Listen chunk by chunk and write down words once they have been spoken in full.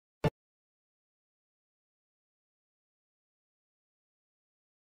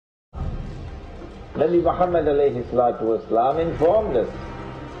Nabi Muhammad alayhi salatu wasalam informed us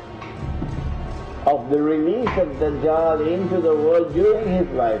of the release of Dajjal into the world during his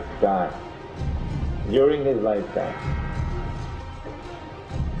lifetime. During his lifetime.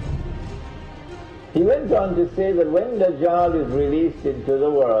 He went on to say that when Dajjal is released into the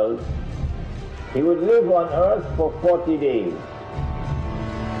world, he would live on earth for 40 days.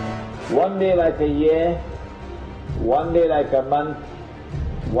 One day like a year, one day like a month,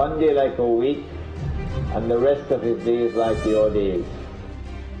 one day like a week, and the rest of his days like your days.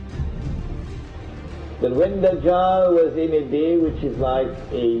 That when Dajjal was in a day which is like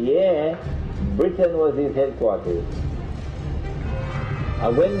a year, Britain was his headquarters.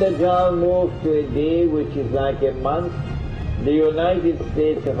 And when Deccal moved to a day which is like a month, the United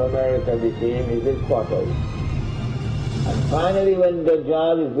States of America became his headquarters. And finally, when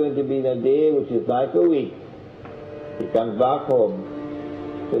Deccal is going to be in a day which is like a week, he comes back home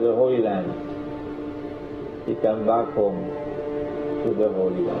to the Holy Land. He comes back home to the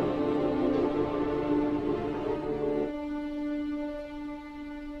Holy Land.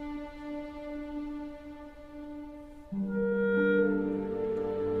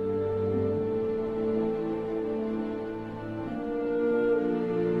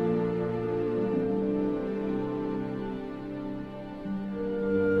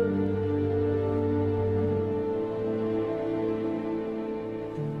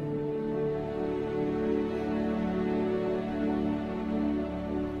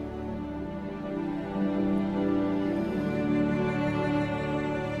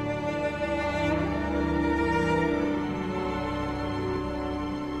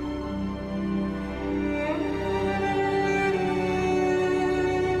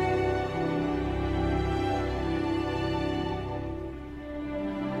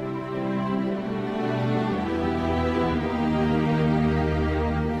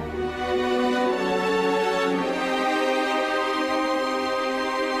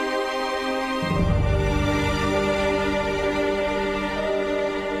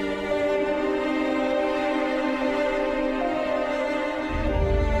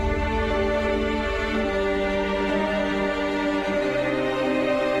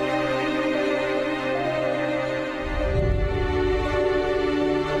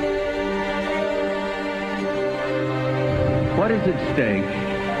 What is at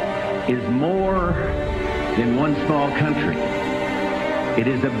stake is more than one small country. It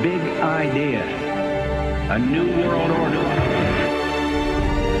is a big idea, a new world order.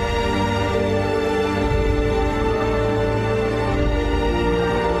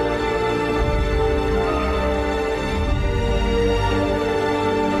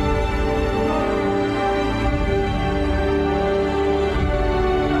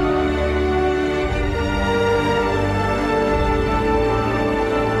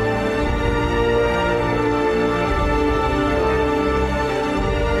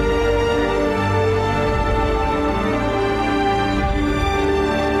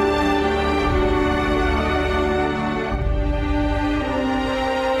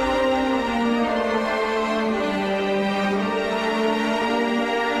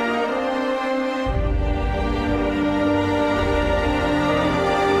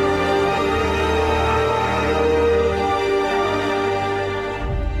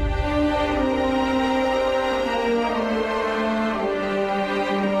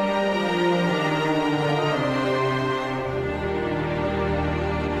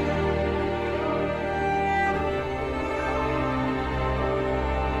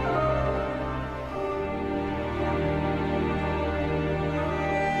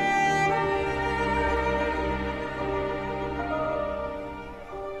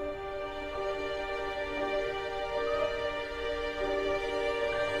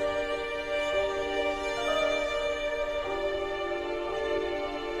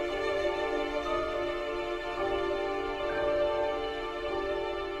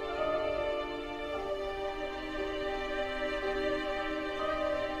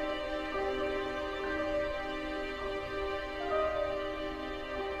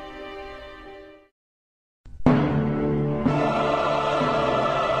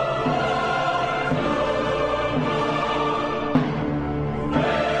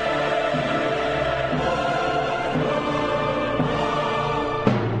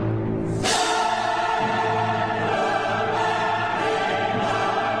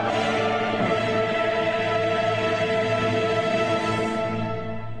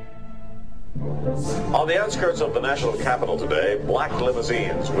 On the outskirts of the national capital today, black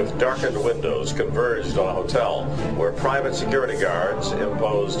limousines with darkened windows converged on a hotel where private security guards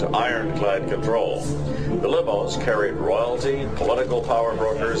imposed ironclad control. The limos carried royalty, political power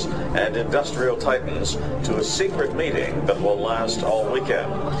brokers, and industrial titans to a secret meeting that will last all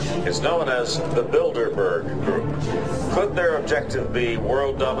weekend. It's known as the Bilderberg Group. Could their objective be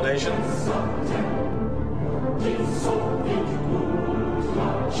world domination?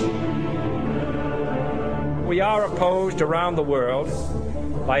 We are opposed around the world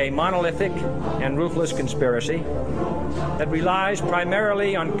by a monolithic and ruthless conspiracy that relies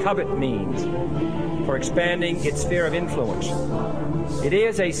primarily on covert means for expanding its sphere of influence. It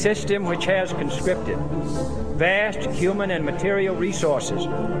is a system which has conscripted vast human and material resources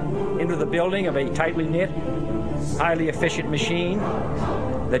into the building of a tightly knit, highly efficient machine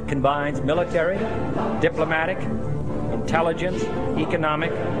that combines military, diplomatic, intelligence,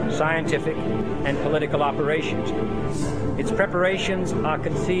 economic, scientific, and political operations. Its preparations are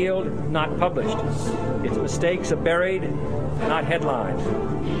concealed, not published. Its mistakes are buried, not headlined.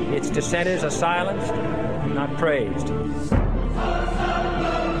 Its dissenters are silenced, not praised.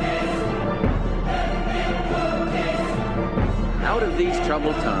 Out of these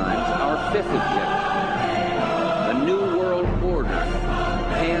troubled times, our fifth objective, a new world order,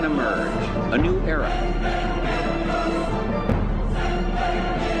 can emerge, a new era.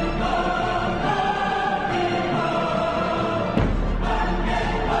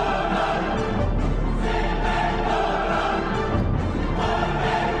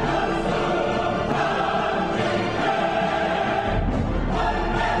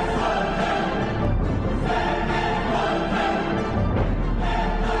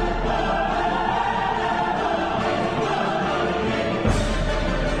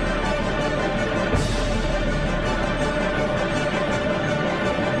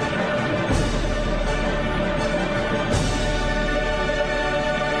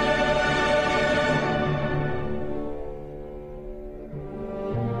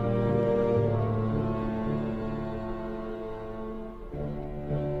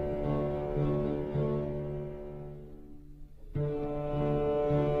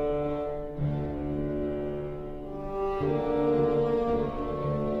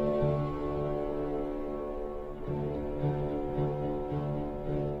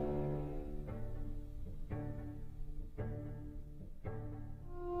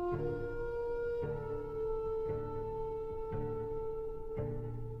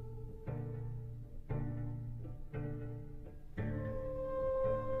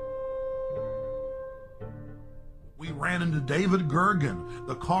 We ran into David Gergen,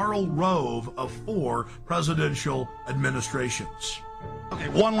 the Karl Rove of 4 presidential administrations. Okay,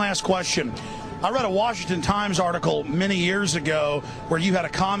 one last question. I read a Washington Times article many years ago where you had a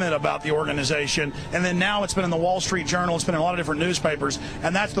comment about the organization, and then now it's been in the Wall Street Journal, it's been in a lot of different newspapers,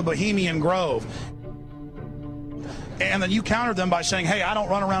 and that's the Bohemian Grove. And then you countered them by saying, hey, I don't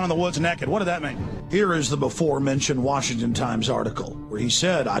run around in the woods naked. What did that mean? Here is the before-mentioned Washington Times article where he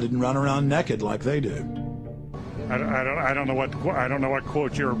said, I didn't run around naked like they do. I don't know what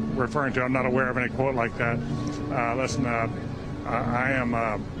quote you're referring to. I'm not aware of any quote like that. Listen, I am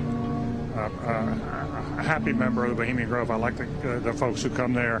a happy member of the Bohemian Grove. I like the folks who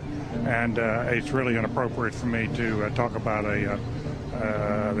come there, and it's really inappropriate for me to talk about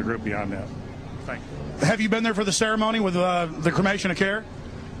the group beyond that. Thank you. Have you been there for the ceremony with the cremation of care?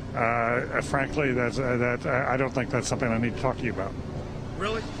 Frankly, I don't think that's something I need to talk to you about.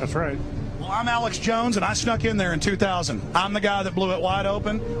 Really? That's right. Well, I'm Alex Jones, and I snuck in there in 2000. I'm the guy that blew it wide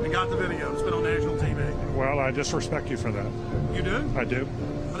open and got the video. It's been on national TV. Well, I disrespect you for that. You do? I do.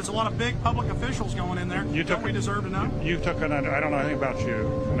 But it's a lot of big public officials going in there. Don't we deserve to know? I don't know anything about you,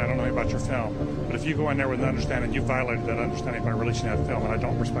 and I don't know anything about your film. But if you go in there with an understanding, you violated that understanding by releasing that film, and I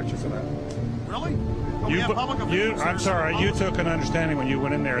don't respect you for that. Really? We have public officials. I'm sorry. You took an understanding when you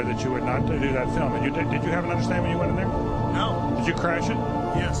went in there that you would not do that film. And did you have an understanding when you went in there? No. Did you crash it?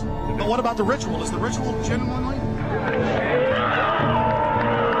 Yes. But what about the ritual? Is the ritual genuinely?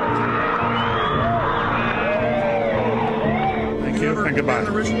 Thank you, and goodbye.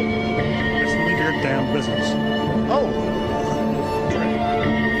 The ritual? Just leave your damn business. Oh.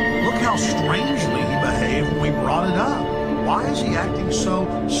 Look how strangely he behaved when we brought it up. Why is he acting so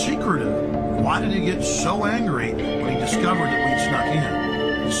secretive? Why did he get so angry when he discovered that we'd snuck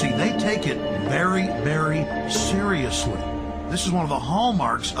in? You see, they take it very, very seriously. This is one of the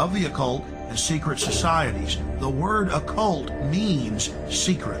hallmarks of the occult and secret societies. The word occult means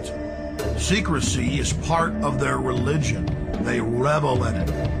secret. Secrecy is part of their religion. They revel in it.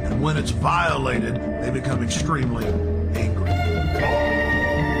 And when it's violated, they become extremely angry.